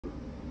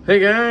Hey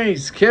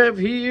guys, Kev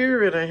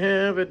here, and I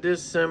have a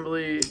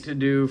disassembly to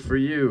do for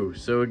you.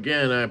 So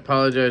again, I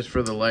apologize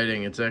for the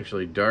lighting. It's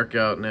actually dark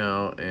out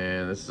now,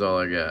 and this is all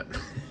I got.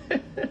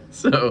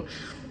 So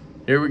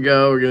here we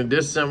go. We're gonna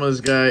disassemble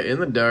this guy in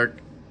the dark,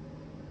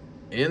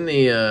 in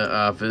the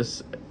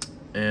office,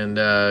 and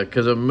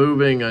because I'm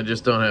moving, I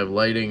just don't have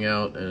lighting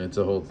out, and it's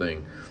a whole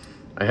thing.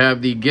 I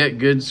have the Get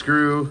Good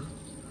screw,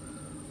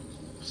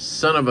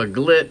 son of a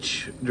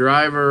glitch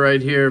driver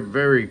right here.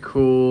 Very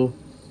cool.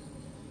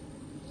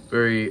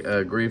 Very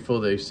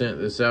grateful they sent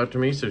this out to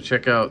me. So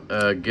check out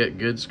Get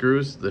Good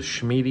screws, the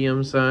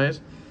medium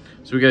size.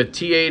 So we got a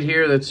T8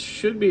 here. That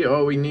should be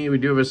all we need. We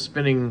do have a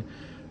spinning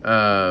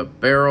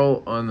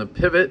barrel on the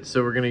pivot,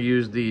 so we're going to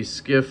use the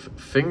Skiff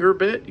finger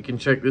bit. You can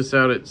check this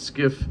out at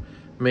Skiff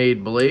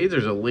Made Blades.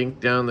 There's a link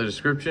down in the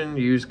description.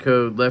 Use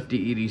code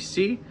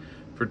LeftyEDC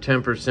for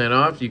 10%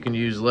 off. You can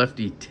use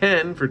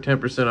Lefty10 for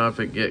 10% off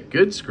at Get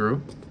Good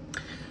Screw.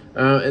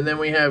 And then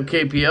we have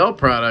KPL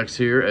products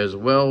here as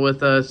well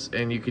with us,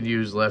 and you can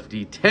use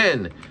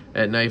Lefty10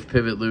 at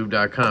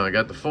knifepivotlube.com. I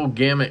got the full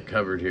gamut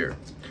covered here.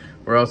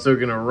 We're also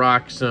going to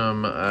rock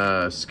some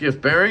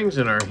Skiff bearings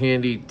in our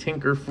handy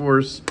Tinker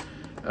Force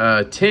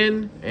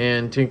tin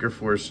and Tinker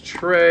Force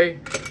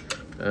tray.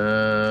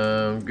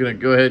 I'm going to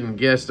go ahead and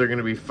guess they're going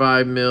to be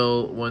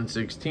 5mm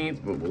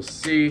 1/16, but we'll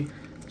see.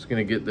 Just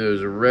going to get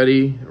those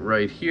ready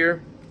right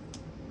here.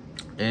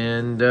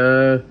 And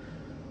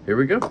here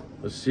we go.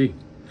 Let's see.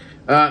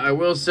 I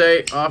will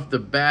say off the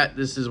bat,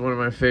 this is one of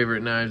my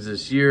favorite knives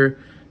this year.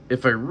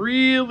 If I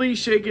really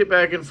shake it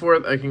back and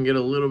forth, I can get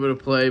a little bit of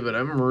play, but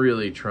I'm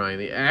really trying.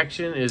 The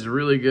action is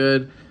really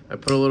good. I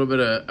put a little bit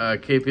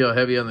of KPL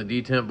heavy on the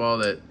detent ball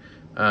that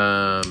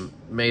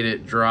made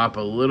it drop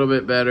a little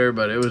bit better,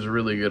 but it was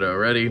really good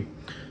already.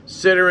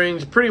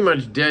 Centering's pretty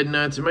much dead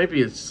nuts. It might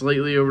be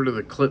slightly over to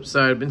the clip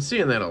side. I've been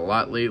seeing that a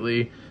lot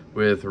lately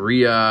with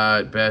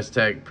Riot,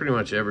 Bestech, pretty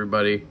much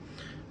everybody.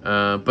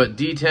 But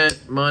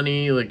detent,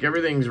 money, like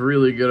everything's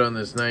really good on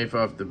this knife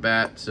off the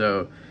bat.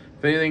 So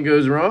if anything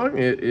goes wrong,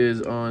 it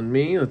is on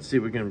me. Let's see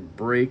if we can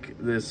break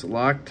this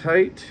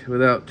Loctite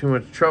without too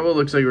much trouble.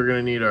 Looks like we're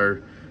going to need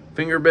our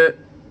finger bit.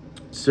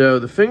 So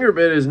the finger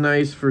bit is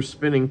nice for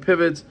spinning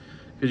pivots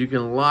because you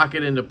can lock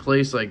it into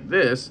place like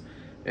this.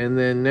 And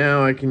then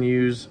now I can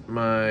use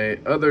my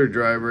other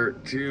driver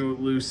to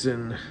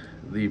loosen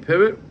the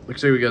pivot.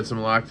 Looks like we got some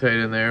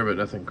Loctite in there, but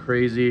nothing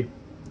crazy.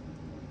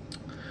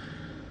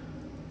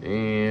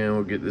 And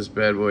we'll get this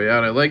bad boy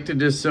out. I like to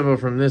disassemble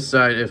from this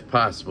side if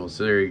possible.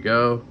 So there you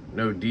go.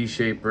 No D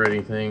shape or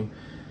anything.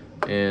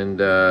 And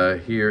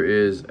here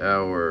is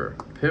our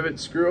pivot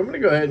screw. I'm going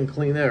to go ahead and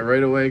clean that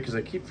right away because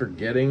I keep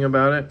forgetting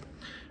about it.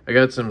 I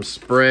got some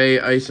spray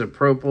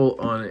isopropyl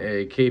on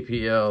a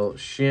KPL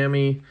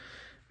chamois.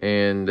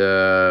 And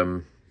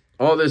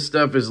all this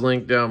stuff is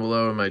linked down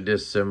below in my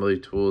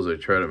disassembly tools. I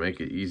try to make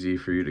it easy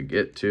for you to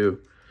get to.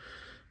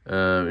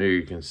 Here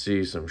you can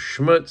see some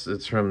schmutz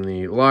that's from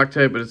the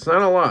Loctite, but it's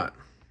not a lot.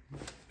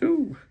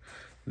 Ooh.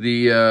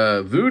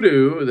 The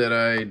Voodoo that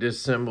I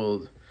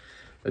disassembled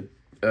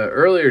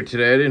earlier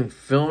today, I didn't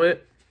film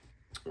it.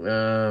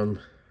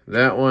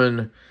 That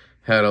one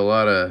had a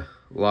lot of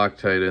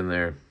Loctite in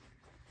there.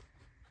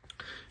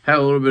 Had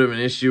a little bit of an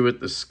issue with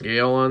the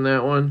scale on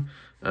that one.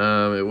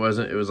 It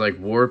was like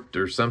warped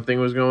or something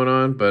was going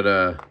on, but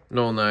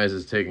Noel Nyes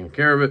is taking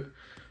care of it,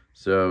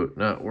 so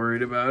not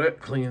worried about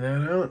it. Clean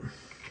that out.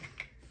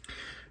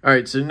 All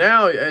right, so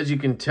now, as you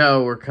can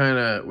tell,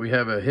 we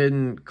have a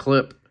hidden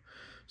clip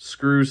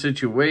screw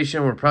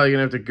situation. We're probably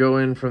gonna have to go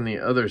in from the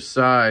other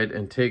side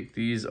and take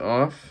these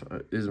off,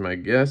 is my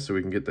guess, so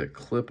we can get that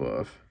clip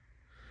off.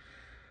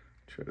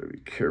 Try to be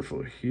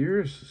careful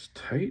here. This is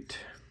tight.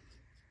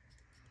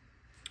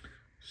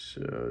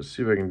 So let's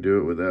see if I can do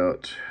it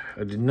without.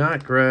 I did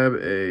not grab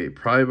a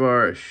pry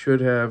bar. I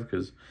should have,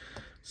 because it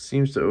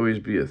seems to always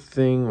be a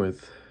thing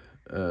with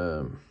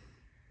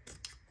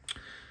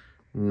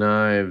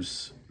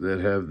knives that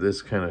have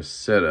this kind of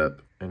setup.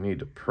 I need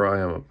to pry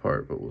them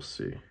apart, but we'll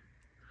see.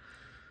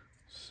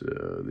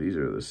 So these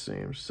are the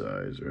same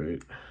size,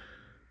 right?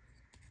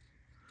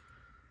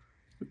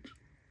 Oops.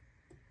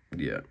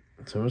 Yeah,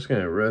 so I'm just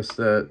gonna rest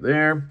that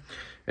there.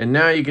 And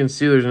now you can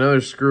see there's another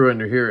screw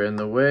under here, and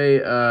the way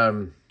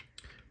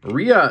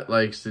Riot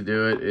likes to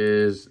do it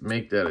is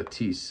make that a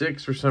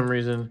T6 for some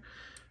reason.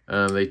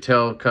 They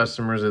tell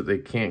customers that they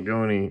can't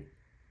go any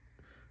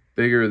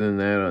bigger than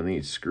that on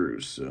these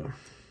screws, so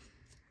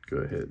go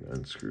ahead and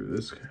unscrew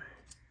this guy.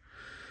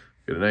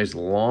 Got a nice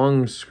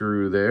long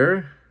screw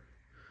there.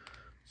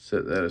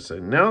 Set that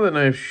aside. Now the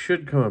knife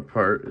should come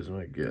apart, is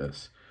my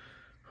guess.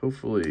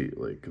 Hopefully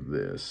like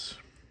this.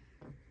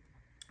 I'm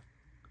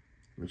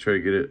gonna try to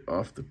get it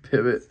off the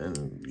pivot,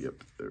 and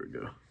yep, there we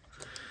go.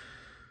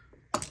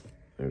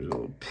 There's a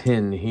little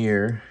pin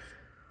here.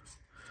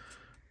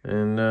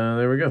 And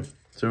there we go.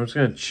 So I'm just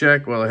gonna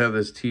check while I have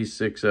this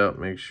T6 out,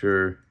 make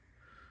sure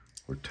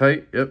we're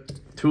tight. Yep,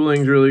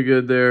 tooling's really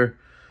good there.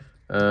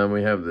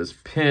 We have this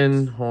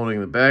pin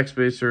holding the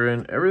backspacer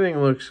in. Everything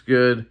looks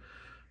good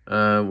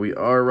We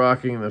are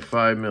rocking the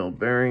 5mm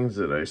bearings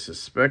that I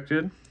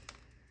suspected.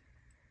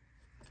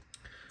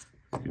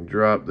 You can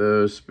drop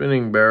those.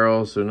 Spinning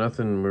barrel, so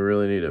nothing we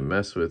really need to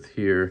mess with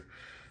here.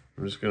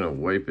 I'm just going to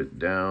wipe it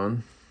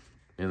down.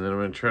 And then I'm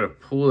going to try to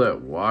pull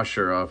that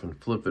washer off and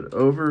flip it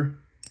over.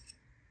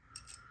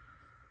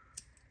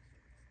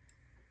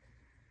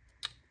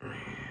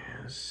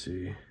 Let's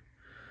see.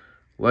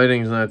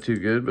 Lighting's not too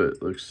good, but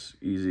it looks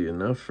easy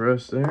enough for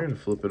us there to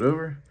flip it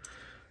over.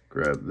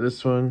 Grab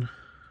this one,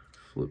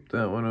 flip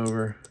that one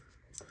over.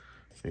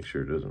 Make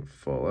sure it doesn't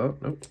fall out.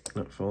 Nope,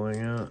 not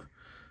falling out.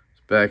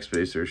 This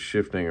backspacer is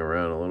shifting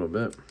around a little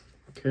bit.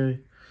 Okay,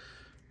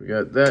 we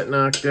got that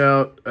knocked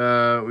out.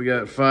 We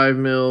got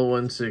 5mm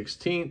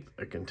 1/16.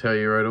 I can tell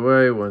you right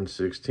away,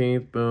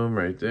 1/16. Boom,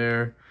 right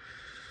there.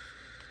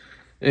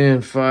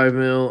 And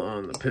 5mm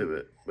on the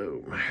pivot.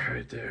 Boom,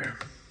 right there.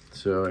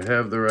 So I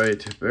have the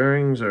right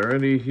bearings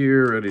already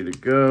here, ready to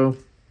go.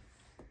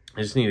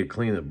 I just need to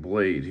clean the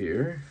blade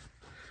here.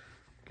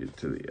 Get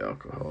to the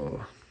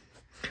alcohol.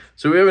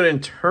 So we have an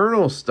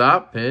internal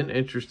stop pin.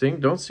 Interesting.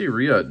 Don't see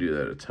Riot do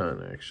that a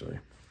ton, actually.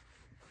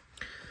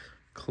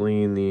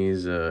 Clean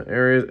these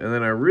areas. And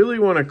then I really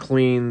want to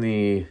clean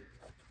the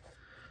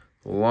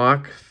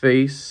lock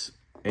face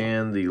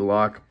and the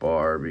lock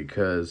bar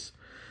because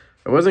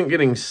I wasn't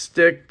getting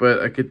stick,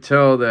 but I could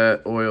tell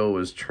that oil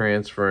was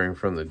transferring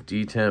from the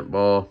detent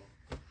ball.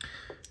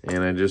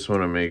 And I just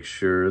want to make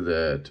sure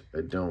that I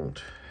don't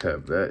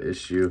have that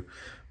issue.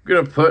 I'm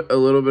going to put a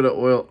little bit of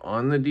oil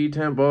on the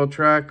detent ball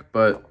track,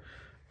 but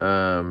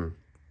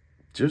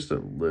just a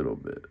little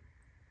bit.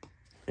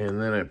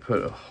 And then I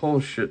put a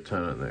whole shit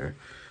ton in there.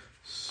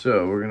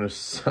 So we're going to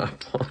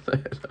sop all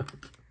that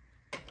up.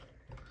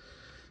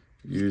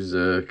 Use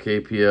a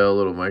KPL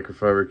little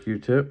microfiber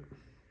Q-tip.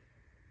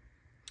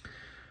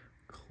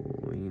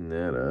 Clean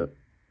that up.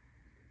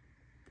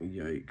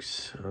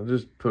 Yikes. I'll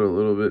just put a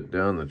little bit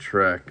down the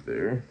track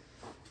there.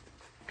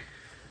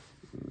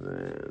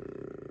 Then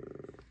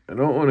I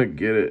don't want to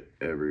get it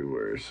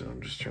everywhere, so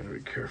I'm just trying to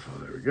be careful.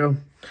 There we go.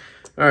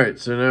 All right,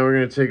 so now we're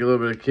going to take a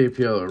little bit of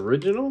KPL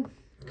Original.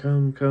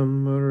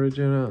 Come,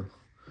 Original.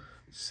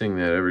 Sing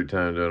that every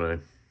time, don't I?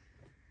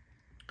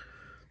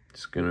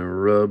 Just going to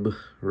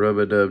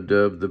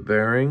rub-a-dub-dub the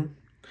bearing.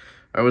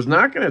 I was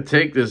not going to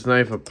take this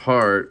knife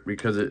apart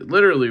because it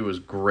literally was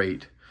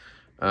great.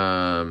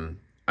 I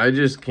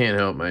just can't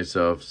help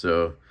myself.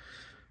 So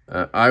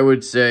I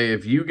would say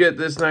if you get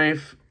this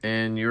knife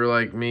and you're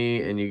like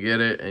me and you get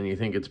it and you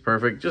think it's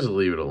perfect, just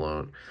leave it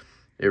alone.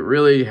 It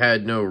really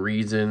had no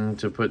reason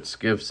to put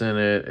skiffs in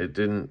it. It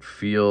didn't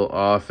feel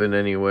off in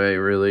any way,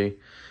 really.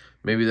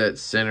 Maybe that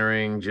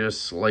centering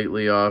just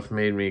slightly off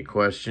made me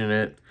question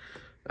it.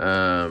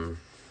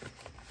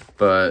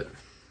 But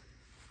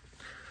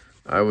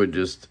I would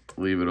just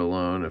leave it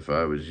alone if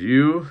I was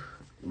you,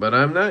 but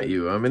I'm not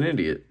you. I'm an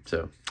idiot,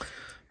 so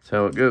that's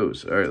how it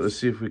goes. All right, let's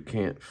see if we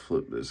can't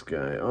flip this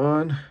guy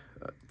on.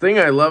 Thing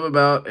I love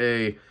about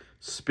a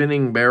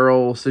spinning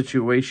barrel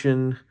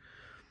situation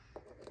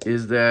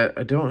is that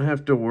I don't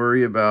have to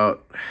worry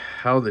about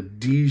how the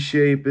D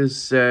shape is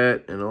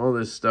set and all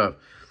this stuff.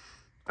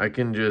 I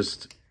can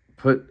just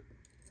put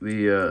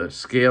the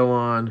scale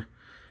on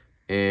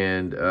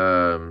and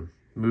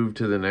move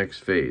to the next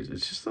phase.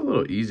 It's just a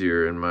little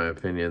easier, in my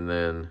opinion,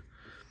 than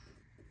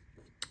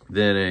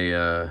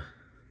a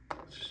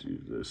let's just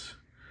use this,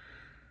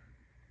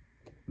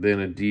 than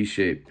a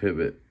D-shaped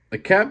pivot. A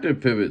captive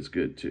pivot's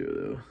good too,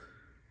 though.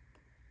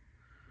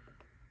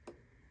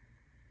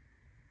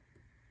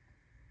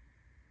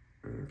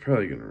 I'm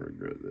probably gonna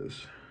regret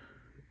this.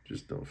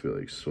 Just don't feel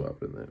like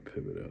swapping that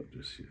pivot out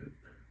just yet.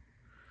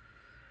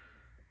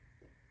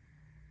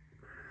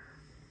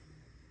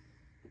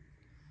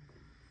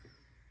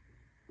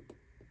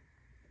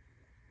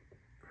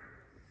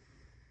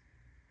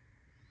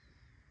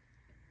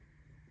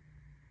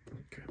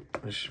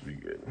 This should be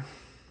good.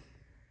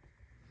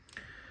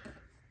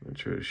 I'm gonna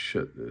try to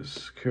shut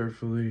this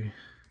carefully.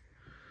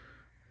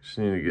 Just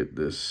need to get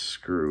this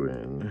screw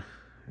in,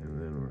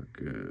 and then we're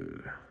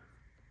good.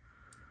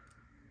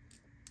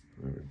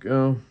 There we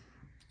go.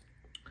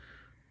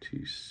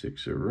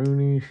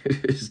 T6-a-rooney.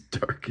 It is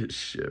dark as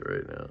shit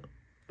right now,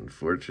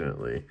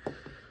 unfortunately.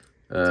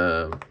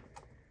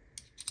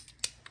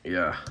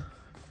 Yeah.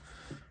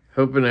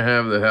 Hoping to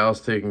have the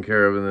house taken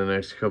care of in the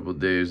next couple of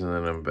days, and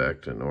then I'm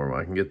back to normal.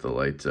 I can get the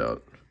lights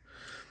out.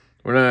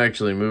 We're not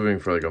actually moving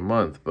for like a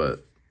month,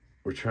 but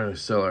we're trying to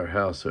sell our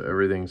house, so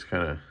everything's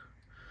kind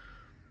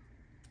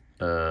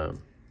of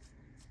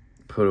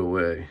put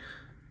away.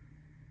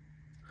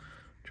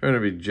 Trying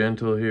to be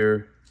gentle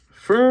here.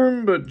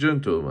 Firm but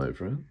gentle, my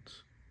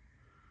friends.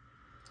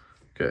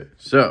 Okay,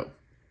 so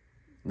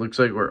looks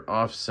like we're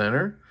off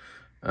center.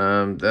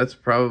 That's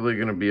probably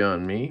going to be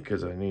on me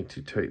because I need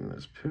to tighten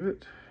this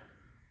pivot.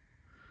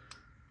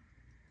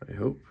 I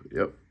hope.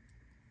 Yep.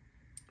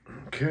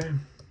 Okay.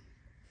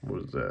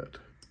 What is that?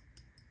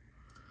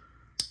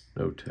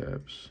 No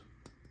tabs.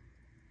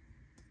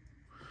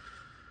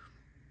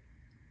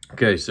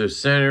 Okay, so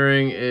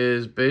centering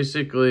is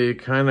basically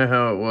kind of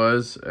how it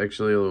was.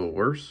 Actually, a little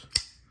worse.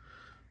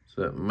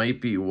 So that might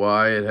be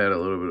why it had a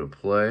little bit of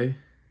play,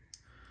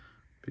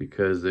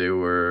 because they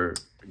were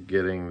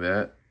getting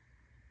that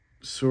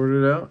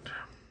sorted out.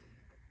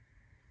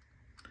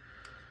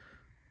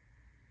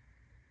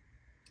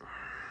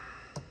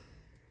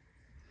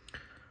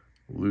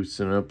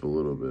 Loosen up a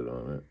little bit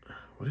on it.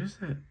 What is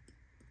that?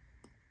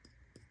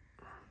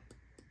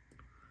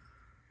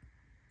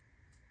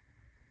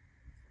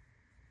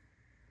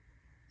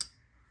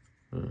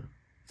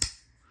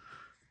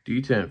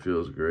 Detent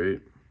feels great.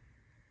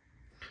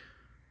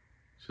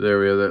 So there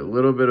we have that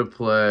little bit of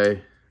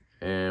play,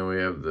 and we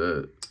have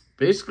the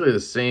basically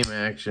the same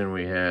action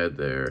we had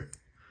there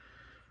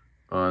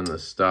on the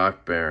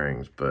stock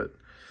bearings, but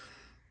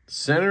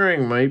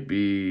centering might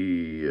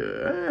be,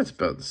 it's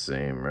about the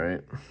same,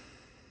 right?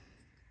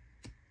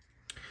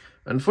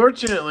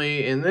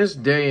 Unfortunately, in this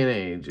day and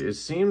age, it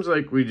seems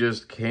like we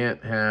just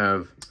can't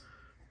have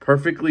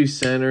perfectly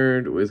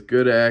centered with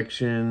good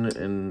action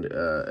and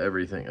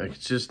everything. Like,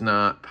 it's just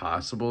not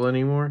possible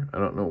anymore. I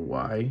don't know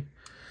why.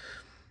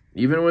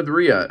 Even with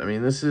Riot, I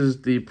mean, this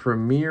is the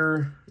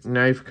premier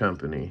knife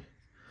company.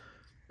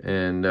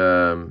 And,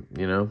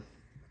 you know,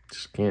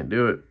 just can't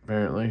do it,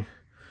 apparently. I'm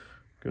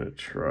going to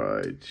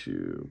try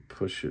to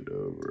push it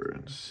over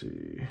and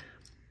see.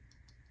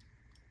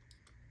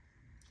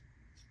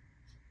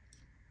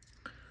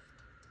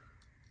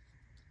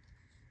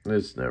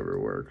 This never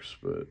works,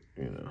 but,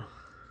 you know.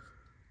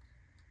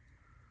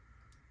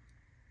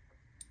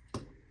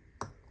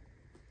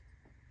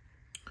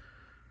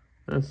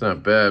 That's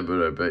not bad,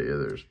 but I bet you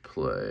there's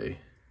play.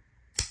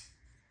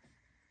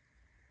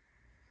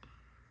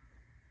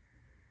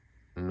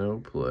 No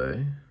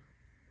play.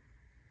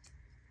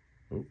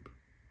 Oop.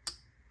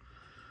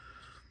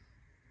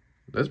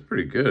 That's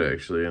pretty good,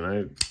 actually, and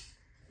I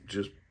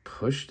just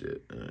pushed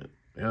it.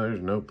 Yeah,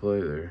 there's no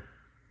play there.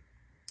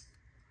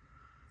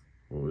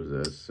 What was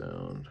that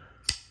sound?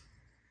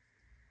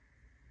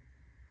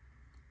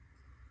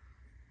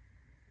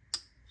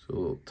 It's a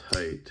little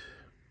tight.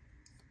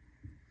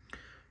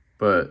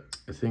 But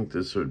I think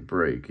this would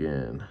break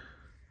in.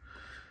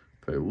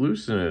 If I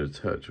loosen it a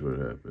touch, what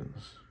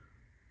happens?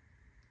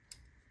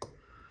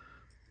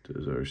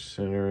 Does our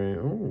centering...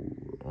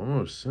 Oh,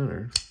 almost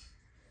centered.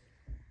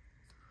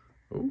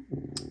 Oh,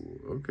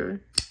 okay.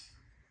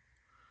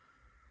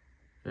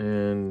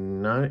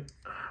 And not...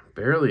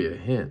 Barely a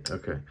hint.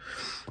 Okay.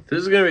 This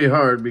is going to be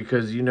hard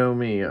because you know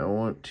me. I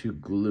want to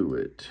glue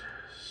it.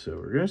 So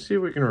we're going to see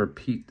if we can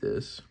repeat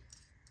this.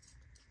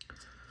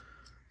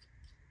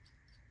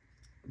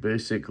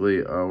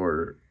 Basically,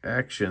 our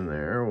action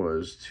there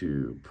was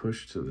to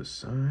push to the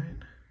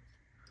side.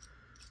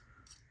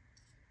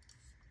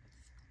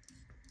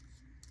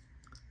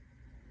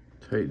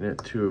 Tighten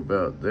it to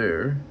about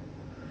there.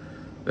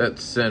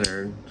 That's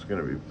centered. It's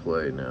going to be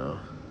play now.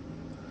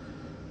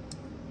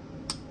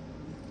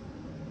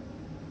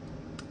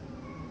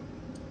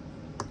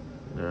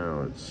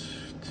 Now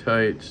it's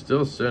tight,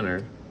 still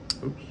centered.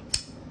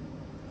 Oops.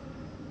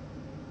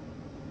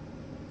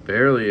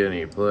 Barely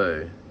any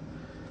play.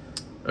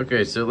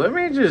 Okay, so let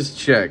me just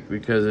check,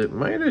 because it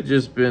might have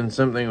just been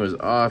something was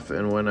off,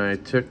 and when I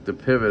took the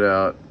pivot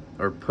out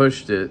or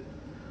pushed it,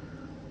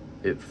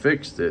 it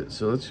fixed it.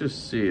 So let's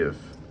just see if,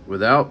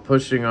 without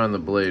pushing on the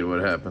blade,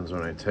 what happens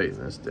when I tighten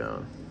this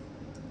down.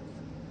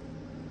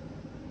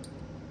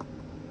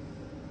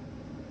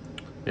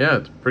 Yeah,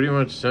 it's pretty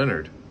much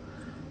centered.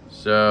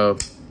 So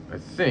I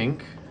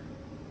think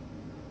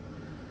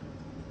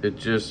it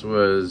just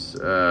was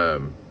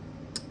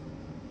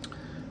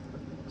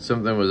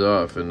something was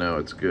off, and now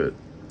it's good.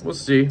 We'll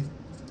see.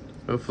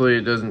 Hopefully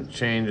it doesn't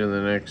change in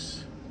the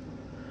next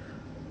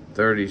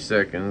 30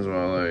 seconds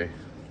while I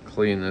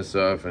clean this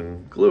off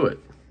and glue it.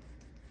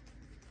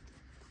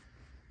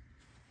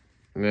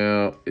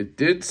 Now, it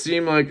did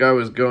seem like I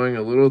was going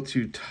a little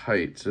too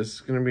tight, so this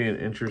is going to be an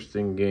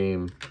interesting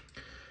game.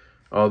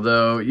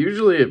 Although,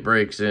 usually it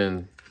breaks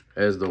in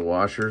as the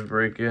washers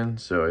break in,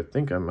 so I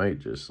think I might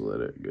just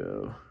let it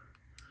go.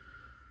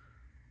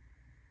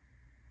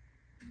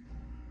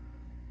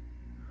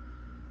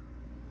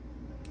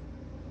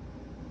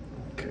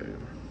 Okay.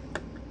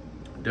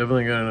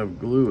 Definitely got enough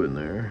glue in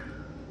there.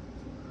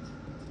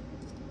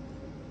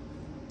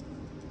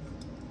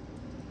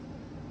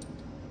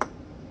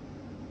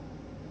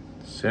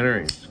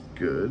 Centering's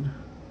good.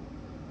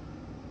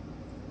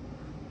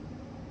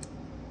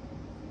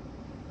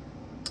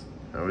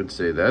 I would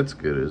say that's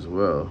good as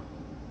well.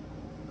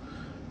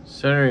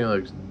 Centering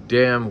looks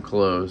damn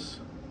close.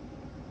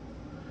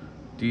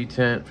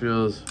 Detent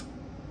feels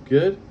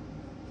good.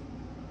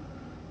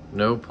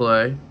 No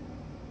play.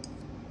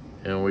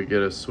 And we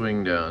get a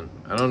swing down.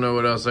 I don't know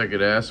what else I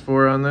could ask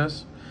for on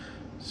this.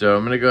 So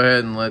I'm going to go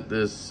ahead and let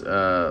this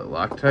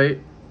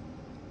Loctite,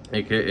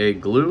 aka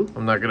glue.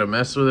 I'm not going to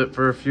mess with it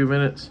for a few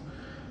minutes.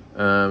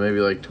 Maybe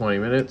like 20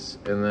 minutes.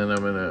 And then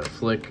I'm going to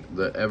flick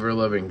the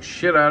ever-loving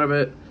shit out of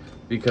it,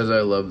 because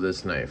I love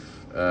this knife.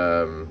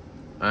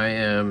 I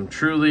am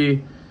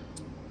truly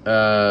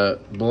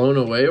blown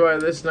away by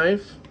this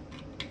knife.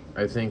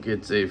 I think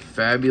it's a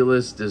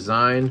fabulous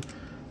design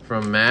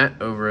from Matt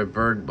over at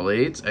Berg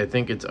Blades. I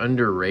think it's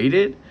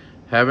underrated.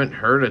 Haven't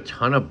heard a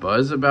ton of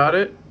buzz about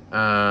it.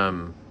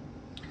 And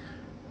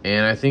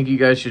I think you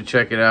guys should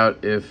check it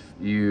out if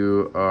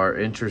you are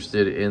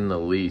interested in the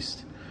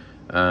least.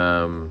 I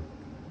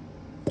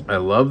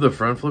love the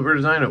front flipper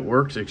design. It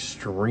works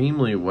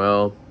extremely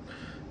well.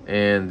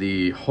 And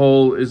the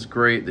hole is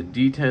great. The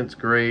detent's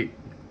great.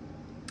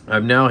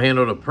 I've now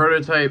handled a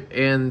prototype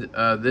and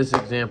this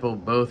example.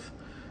 Both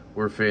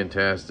were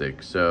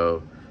fantastic.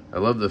 So I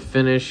love the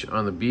finish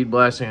on the bead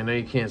blasting. I know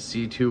you can't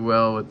see too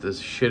well with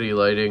this shitty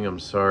lighting. I'm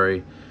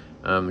sorry.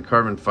 The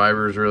carbon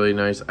fiber is really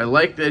nice. I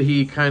like that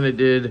he kind of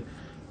did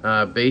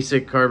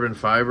basic carbon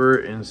fiber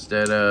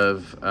instead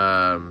of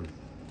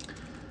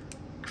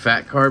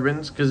fat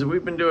carbons, because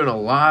we've been doing a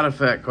lot of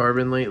fat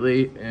carbon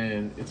lately,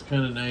 and it's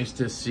kind of nice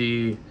to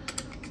see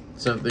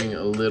something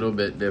a little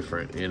bit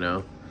different, you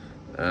know.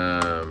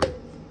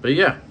 But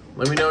yeah,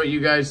 let me know what you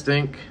guys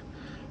think.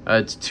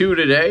 It's 2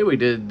 today. We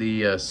did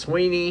the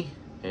Sweeney,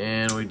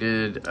 and we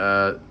did,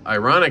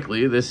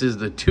 ironically, this is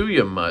the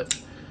Tuya mutt,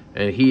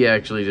 and he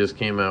actually just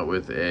came out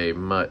with a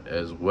mutt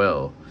as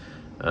well.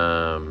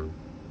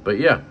 But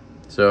yeah,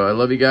 so I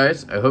love you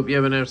guys. I hope you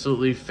have an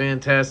absolutely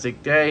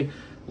fantastic day.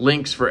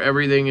 Links for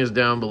everything is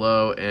down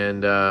below,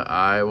 and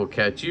I will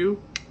catch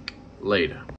you later.